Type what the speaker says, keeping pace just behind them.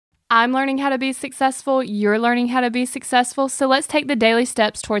I'm learning how to be successful. You're learning how to be successful. So let's take the daily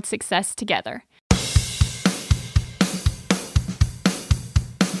steps towards success together.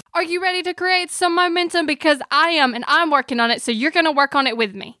 Are you ready to create some momentum? Because I am, and I'm working on it, so you're going to work on it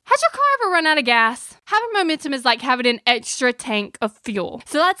with me. Has your car ever run out of gas? Having momentum is like having an extra tank of fuel.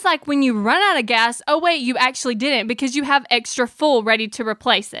 So that's like when you run out of gas, oh wait, you actually didn't because you have extra full ready to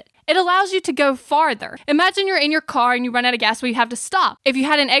replace it. It allows you to go farther. Imagine you're in your car and you run out of gas where you have to stop. If you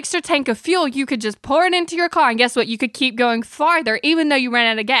had an extra tank of fuel, you could just pour it into your car and guess what? You could keep going farther even though you ran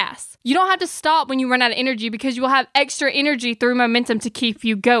out of gas. You don't have to stop when you run out of energy because you will have extra energy through momentum to keep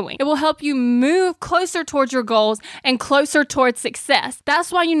you going. It will help you move closer towards your goals and closer towards success.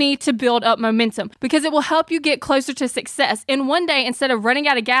 That's why you need to build up momentum because it will help you get closer to success. In one day, instead of running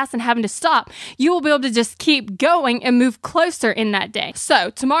out of gas and having to stop, you will be able to just keep going and move closer in that day. So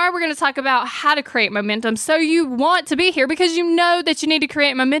tomorrow we're going to talk about how to create momentum. So you want to be here because you know that you need to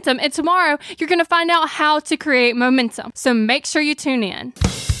create momentum. And tomorrow you're going to find out how to create momentum. So make sure you tune in.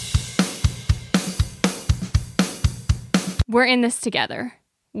 We're in this together,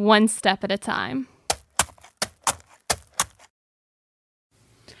 one step at a time.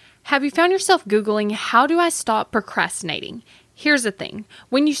 Have you found yourself Googling, how do I stop procrastinating? Here's the thing.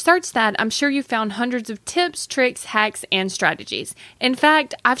 When you search that, I'm sure you found hundreds of tips, tricks, hacks, and strategies. In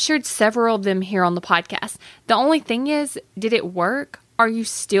fact, I've shared several of them here on the podcast. The only thing is, did it work? Are you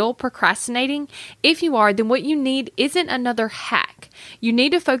still procrastinating? If you are, then what you need isn't another hack. You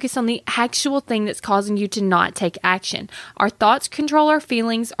need to focus on the actual thing that's causing you to not take action. Our thoughts control our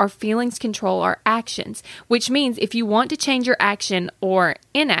feelings control our actions, which means if you want to change your action or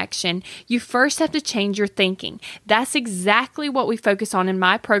inaction, you first have to change your thinking. That's exactly what we focus on in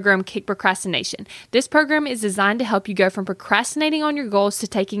my program, Kick Procrastination. This program is designed to help you go from procrastinating on your goals to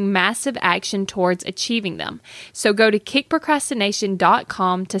taking massive action towards achieving them. So go to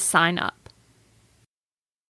kickprocrastination.com to sign up.